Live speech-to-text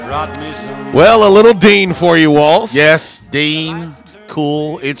Well, a little Dean for you, Walls. Yes, Dean,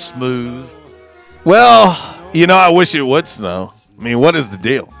 cool, it's smooth. Well, I wish it would snow. I mean, what is the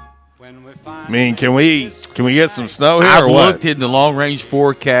deal? I mean, can we get some snow here I've or what? looked in the long-range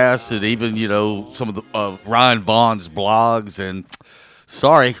forecast and even, some of the Ryan Vaughn's blogs, and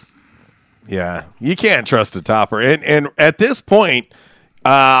sorry. Yeah, you can't trust a topper. And at this point,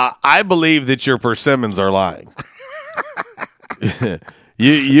 I believe that your persimmons are lying.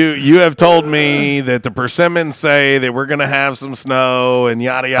 You have told me that the persimmons say that we're going to have some snow and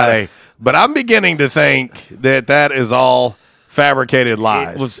yada yada. Hey. But I'm beginning to think that is all fabricated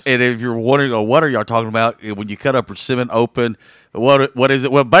lies. And if you're wondering, what are y'all talking about when you cut a persimmon open? What is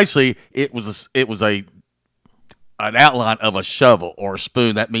it? Well, basically, it was an outline of a shovel or a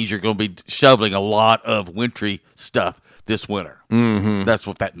spoon. That means you're going to be shoveling a lot of wintry stuff this winter. Mm-hmm. That's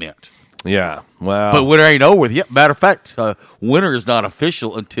what that meant. Yeah, well. But winter ain't over with yet. Matter of fact, winter is not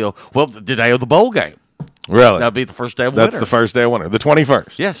official until, the day of the bowl game. Really? That'll be the first day of winter. That's the first day of winter, the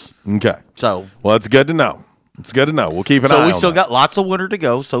 21st. Yes. Okay. So. Well, it's good to know. It's good to know. We'll keep an eye on So that. we still got lots of winter to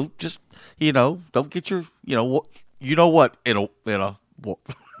go. So just, don't get your, what, in a.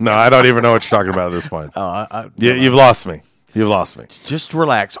 No, I don't even know what you're talking about at this point. You've lost me. You've lost me. Just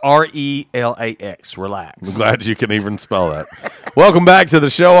relax. RELAX. Relax. I'm glad you can even spell that. Welcome back to the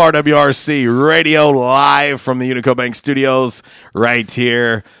show, RWRC Radio, live from the Unico Bank Studios, right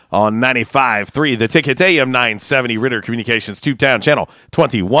here on 95.3. The Ticket, AM 970, Ritter Communications, Tubetown, Channel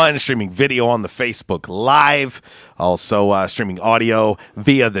 21, streaming video on the Facebook Live, also streaming audio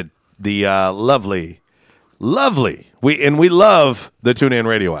via the lovely, we love the TuneIn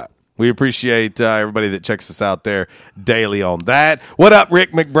Radio app. We appreciate everybody that checks us out there daily on that. What up,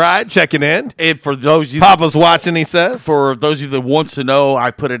 Rick McBride, checking in? And for those of you Papa's watching, he says. For those of you that wants to know, I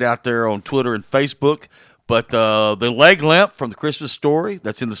put it out there on Twitter and Facebook. But the leg lamp from the Christmas Story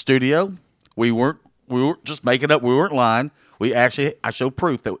that's in the studio, we weren't just making up. We weren't lying. I showed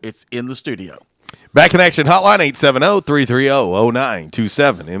proof that it's in the studio. Back Connection Hotline,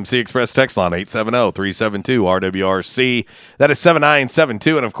 870-330-0927. MC Express Text Line, 870-372-RWRC. That is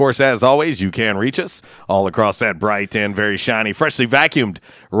 7972. And, of course, as always, you can reach us all across that bright and very shiny, freshly vacuumed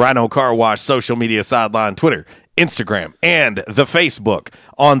Rhino Car Wash social media sideline, Twitter, Instagram, and the Facebook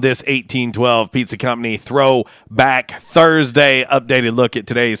on this 1812 Pizza Company Throwback Thursday. Updated look at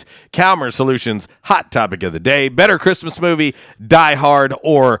today's Calmer Solutions hot topic of the day. Better Christmas movie, Die Hard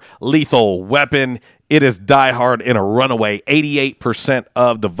or Lethal Weapon? It is Die Hard in a runaway. 88%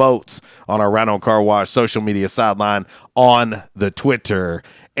 of the votes on our Rhino Car Wash social media sideline on the Twitter.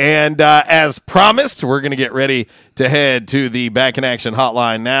 And as promised, we're going to get ready to head to the Back in Action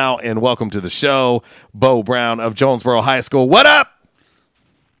Hotline now. And welcome to the show, Beau Brown of Jonesboro High School. What up?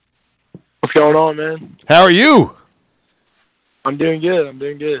 What's going on, man? How are you? I'm doing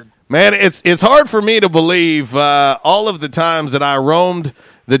good. Man, it's hard for me to believe all of the times that I roamed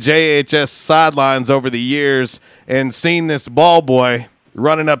the JHS sidelines over the years and seen this ball boy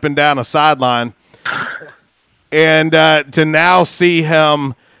running up and down a sideline. And to now see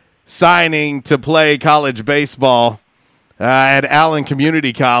him signing to play college baseball at Allen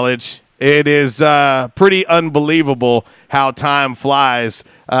Community College, it is pretty unbelievable how time flies.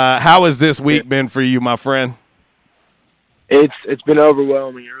 How has this week been for you, my friend? It's been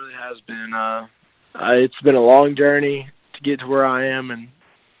overwhelming. It really has been. It's been a long journey to get to where I am, and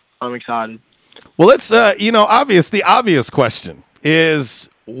I'm excited. Well, let's the obvious question is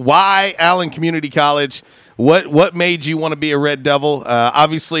why Allen Community College? What made you want to be a Red Devil?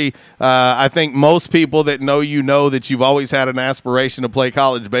 Obviously, I think most people that know you know that you've always had an aspiration to play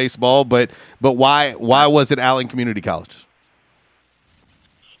college baseball, but why was it Allen Community College?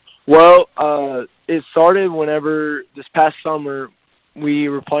 Well, it started whenever this past summer we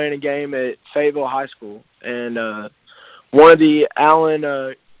were playing a game at Fayetteville High School, and one of the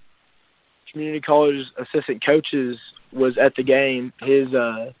Allen Community College assistant coaches was at the game.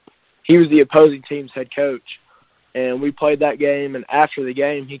 He was the opposing team's head coach, and we played that game, and after the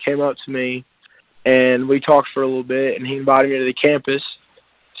game, he came up to me, and we talked for a little bit, and he invited me to the campus.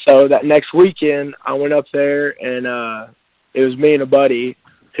 So that next weekend, I went up there, and it was me and a buddy,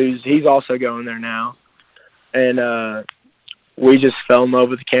 he's also going there now, and we just fell in love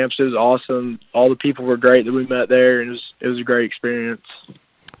with the campus. It was awesome. All the people were great that we met there, and it was a great experience.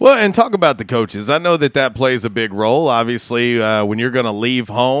 Well, and talk about the coaches. I know that plays a big role, obviously, when you're going to leave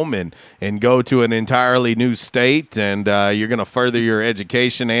home and go to an entirely new state, and you're going to further your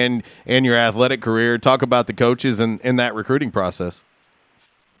education and your athletic career. Talk about the coaches and that recruiting process.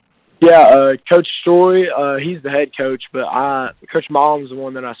 Yeah, Coach Story, he's the head coach, but Coach Mom's the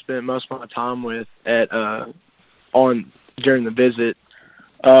one that I spent most of my time with during the visit.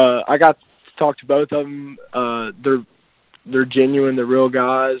 I got to talk to both of them. They're genuine. They're real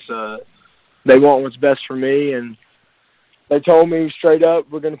guys. They want what's best for me, and they told me straight up,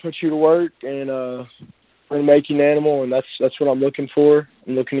 we're going to put you to work, and we're going to make you an animal, and that's what I'm looking for.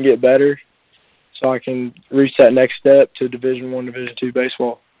 I'm looking to get better so I can reach that next step to Division I, Division II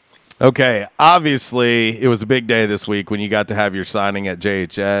baseball. Okay, obviously it was a big day this week when you got to have your signing at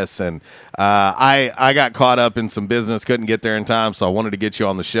JHS, and I got caught up in some business, couldn't get there in time, so I wanted to get you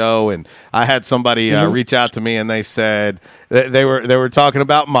on the show. And I had somebody reach out to me, and they said they were talking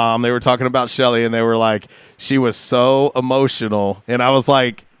about Mom, they were talking about Shelly, and they were like, she was so emotional, and I was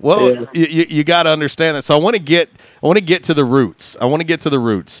like, well, you got to understand that. So I want to get to the roots.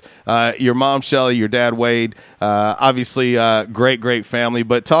 Your mom, Shelly, your dad, Wade, obviously great family.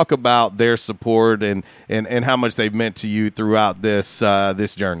 But talk about their support and how much they've meant to you throughout this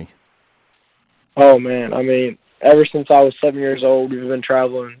journey. Oh man, I mean, ever since I was 7 years old, we've been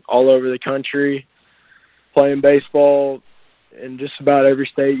traveling all over the country, playing baseball in just about every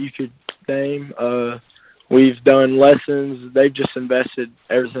state you could name. We've done lessons. They've just invested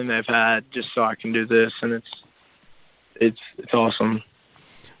everything they've had just so I can do this, and it's awesome.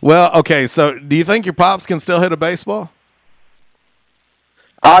 Well, okay, so do you think your pops can still hit a baseball?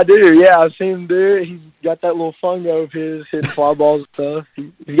 I do, yeah. I've seen him do it. He's got that little fungo of his, hitting fly balls and stuff.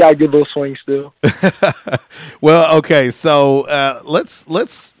 He's got a good little swing still. Well, okay, so let's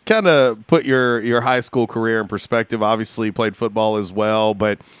kind of put your high school career in perspective. Obviously, you played football as well,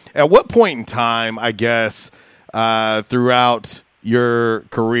 but at what point in time, I guess, throughout your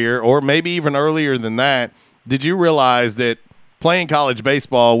career, or maybe even earlier than that, did you realize that playing college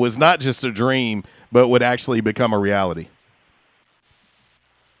baseball was not just a dream, but would actually become a reality?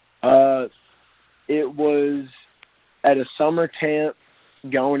 It was at a summer camp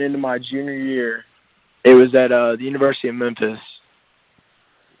going into my junior year. It was at the University of Memphis,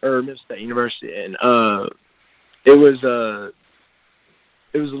 or Memphis State University, and it was a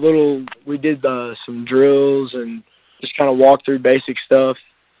little. We did some drills and just kind of walked through basic stuff.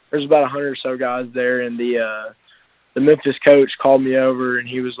 There's about 100 or so guys there, and the Memphis coach called me over, and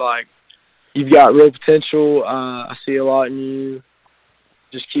he was like, "You've got real potential. I see a lot in you.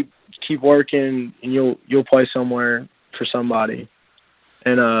 Just keep working, and you'll play somewhere for somebody."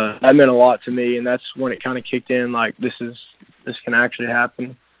 And that meant a lot to me, and that's when it kind of kicked in. Like, this can actually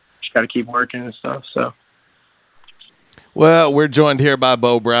happen. Just got to keep working and stuff. So. Well, we're joined here by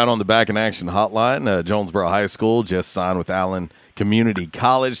Beau Brown on the Back in Action hotline. Jonesboro High School just signed with Allen Community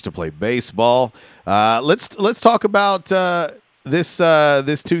College to play baseball. Let's talk about this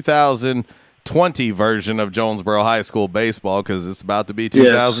 2020 version of Jonesboro High School baseball, because it's about to be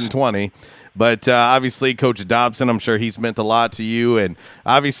 2020. Yes. But obviously, Coach Dobson, I'm sure he's meant a lot to you, and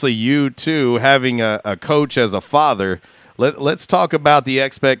obviously you too, having a coach as a father. Let's talk about the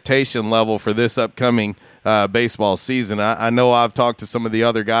expectation level for this upcoming baseball season. I know I've talked to some of the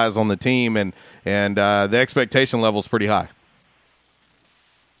other guys on the team, and the expectation level is pretty high.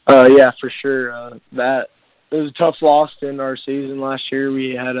 Yeah, for sure. That it was a tough loss in our season last year.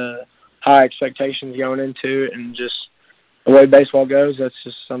 We had high expectations going into it, and just the way baseball goes, that's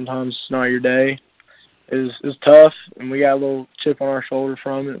just sometimes not your day. It was tough, and we got a little chip on our shoulder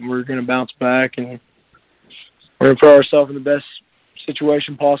from it, and we're going to bounce back, and we're going to put ourselves in the best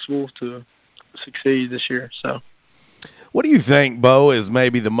situation possible to succeed this year. So, what do you think, Beau, is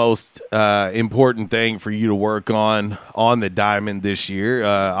maybe the most important thing for you to work on the diamond this year?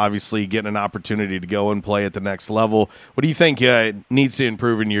 Obviously, getting an opportunity to go and play at the next level. What do you think needs to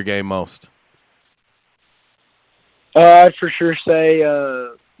improve in your game most? I'd for sure say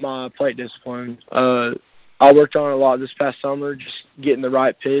my plate discipline. I worked on it a lot this past summer, just getting the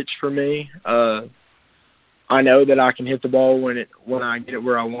right pitch for me. I know that I can hit the ball when I get it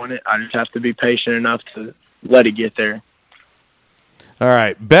where I want it. I just have to be patient enough to let it get there. All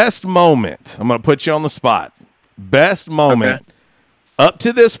right. Best moment. I'm going to put you on the spot. Best moment up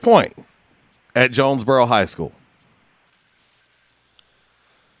to this point at Jonesboro High School.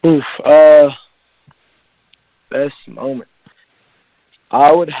 Oof. Best moment.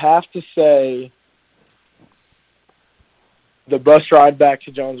 I would have to say the bus ride back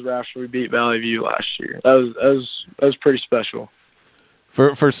to Jonesboro after we beat Valley View last year. That was pretty special.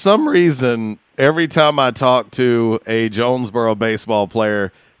 For some reason, every time I talk to a Jonesboro baseball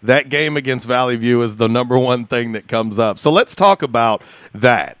player, that game against Valley View is the number one thing that comes up. So let's talk about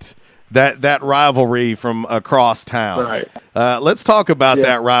that rivalry from across town. Right. Let's talk about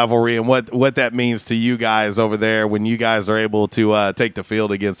that rivalry and what that means to you guys over there when you guys are able to take the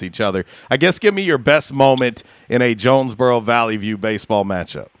field against each other. I guess give me your best moment in a Jonesboro Valley View baseball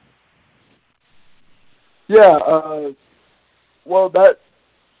matchup. Yeah. Well,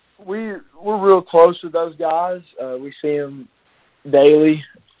 we're real close with those guys. We see them daily,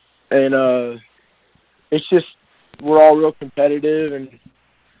 and it's just we're all real competitive, and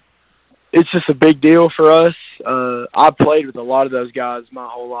it's just a big deal for us. I played with a lot of those guys my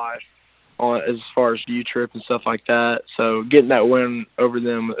whole life, as far as U-Trip and stuff like that. So getting that win over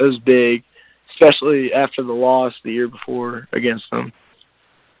them, it was big, especially after the loss the year before against them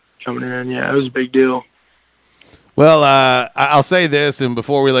coming in. Yeah, it was a big deal. Well, I'll say this, and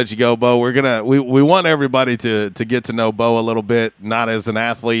before we let you go, Beau, we want everybody to get to know Beau a little bit, not as an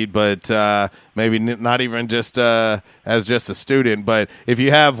athlete, but maybe not even just as just a student. But if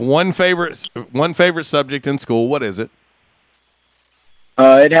you have one favorite subject in school, what is it?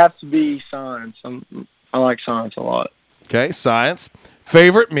 It'd have to be science. I like science a lot. Okay, science.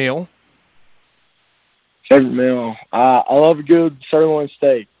 Favorite meal? Favorite meal? I love a good sirloin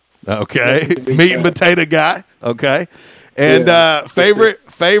steak. Okay, meat and potato guy. Okay, and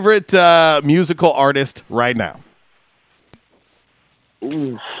favorite musical artist right now.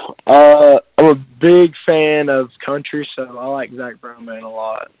 Ooh. I'm a big fan of country, so I like Zach Brown a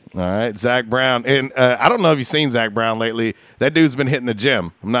lot. All right, Zach Brown, and I don't know if you've seen Zach Brown lately. That dude's been hitting the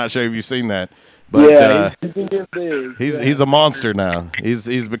gym. I'm not sure if you've seen that, but he's been getting big. He's a monster now.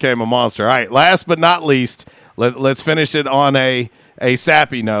 He's became a monster. All right, last but not least, let's finish it on a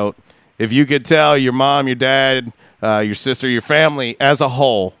sappy note. If you could tell your mom, your dad, your sister, your family as a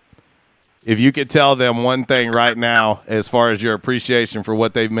whole, if you could tell them one thing right now as far as your appreciation for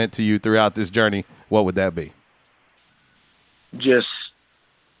what they've meant to you throughout this journey, what would that be? Just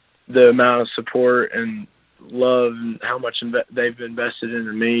the amount of support and love and how much they've invested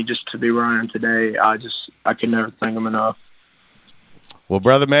into me just to be where I am today. I can never thank them enough. Well,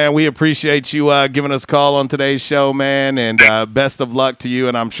 brother, man, we appreciate you giving us a call on today's show, man, and best of luck to you,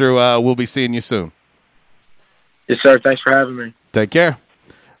 and I'm sure we'll be seeing you soon. Yes, sir. Thanks for having me. Take care.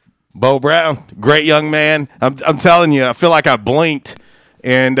 Beau Brown, great young man. I'm telling you, I feel like I blinked,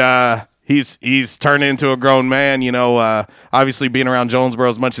 and he's turned into a grown man. You know, obviously being around Jonesboro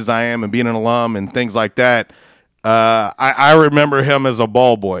as much as I am and being an alum and things like that, I remember him as a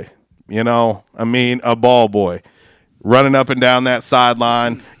ball boy. You know, I mean, a ball boy. Running up and down that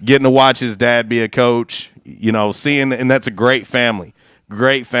sideline, getting to watch his dad be a coach, you know, seeing, and that's a great family. You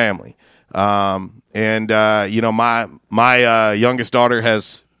know, my youngest daughter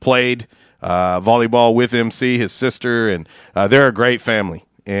has played volleyball with MC, his sister, and they're a great family.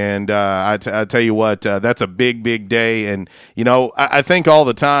 And I tell you what, that's a big, big day. And, you know, I think all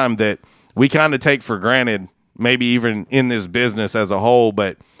the time that we kind of take for granted, maybe even in this business as a whole,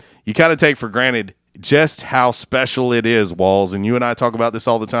 but you kind of take for granted just how special it is, Walls, and you and I talk about this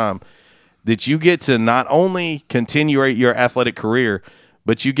all the time, that you get to not only continue your athletic career,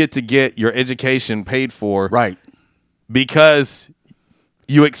 but you get to get your education paid for. Right. Because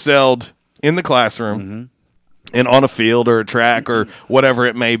you excelled in the classroom and on a field or a track or whatever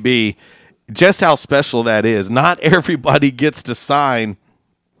it may be. Just how special that is. Not everybody gets to sign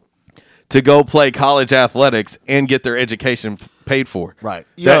to go play college athletics and get their education paid for. Right.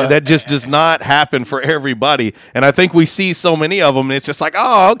 That just does not happen for everybody. And I think we see so many of them, and it's just like,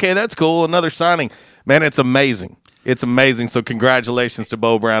 oh, okay, that's cool. Another signing. Man, it's amazing. It's amazing. So congratulations to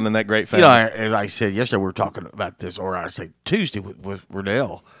Beau Brown and that great family. You know, as I said yesterday, we were talking about this, or I say Tuesday with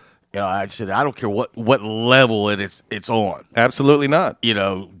Riddell. You know, I said, I don't care what level it's on. Absolutely not. You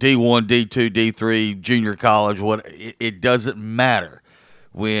know, D1, D2, D3, junior college, it doesn't matter.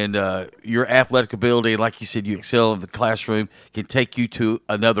 When your athletic ability, like you said, you excel in the classroom, can take you to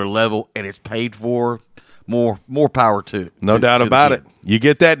another level, and it's paid for, more power to. No doubt about it. You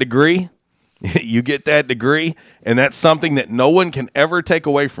get that degree, and that's something that no one can ever take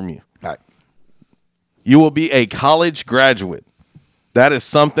away from you. Right. You will be a college graduate. That is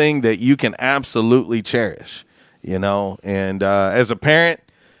something that you can absolutely cherish, you know. And as a parent,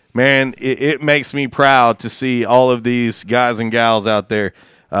 man, it makes me proud to see all of these guys and gals out there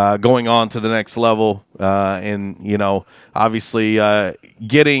going on to the next level and, you know, obviously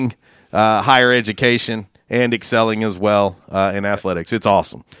getting higher education and excelling as well in athletics. It's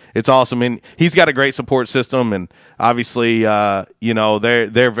awesome. It's awesome. And he's got a great support system, and obviously, you know,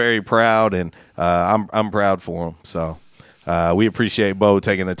 they're very proud, and I'm proud for them. So we appreciate Beau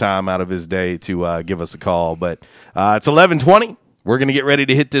taking the time out of his day to give us a call. But it's 11:20. We're going to get ready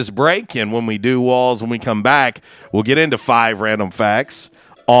to hit this break, and when we do, Walls, when we come back, we'll get into 5 random facts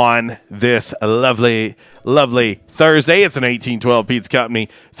on this lovely, lovely Thursday. It's an 1812 Pizza Company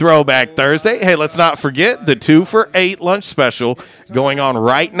Throwback Thursday. Hey, let's not forget the 2 for $8 lunch special going on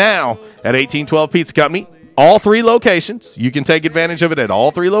right now at 1812 Pizza Company all 3 locations. You can take advantage of it at all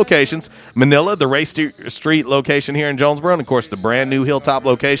 3 locations. Manila, the Ray Street location here in Jonesboro, and, of course, the brand-new Hilltop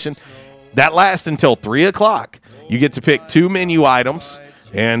location. That lasts until 3 o'clock. You get to pick 2 menu items,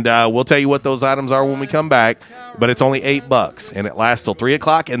 and we'll tell you what those items are when we come back. But it's only $8, and it lasts till 3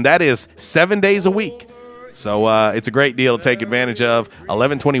 o'clock, and that is 7 days a week. So it's a great deal to take advantage of.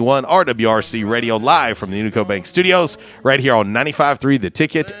 1121 RWRC Radio, live from the Unico Bank Studios, right here on 95.3 The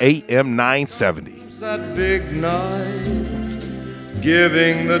Ticket, AM 970. That big night,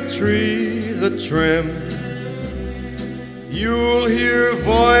 giving the tree the trim. You'll hear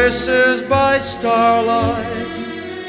voices by starlight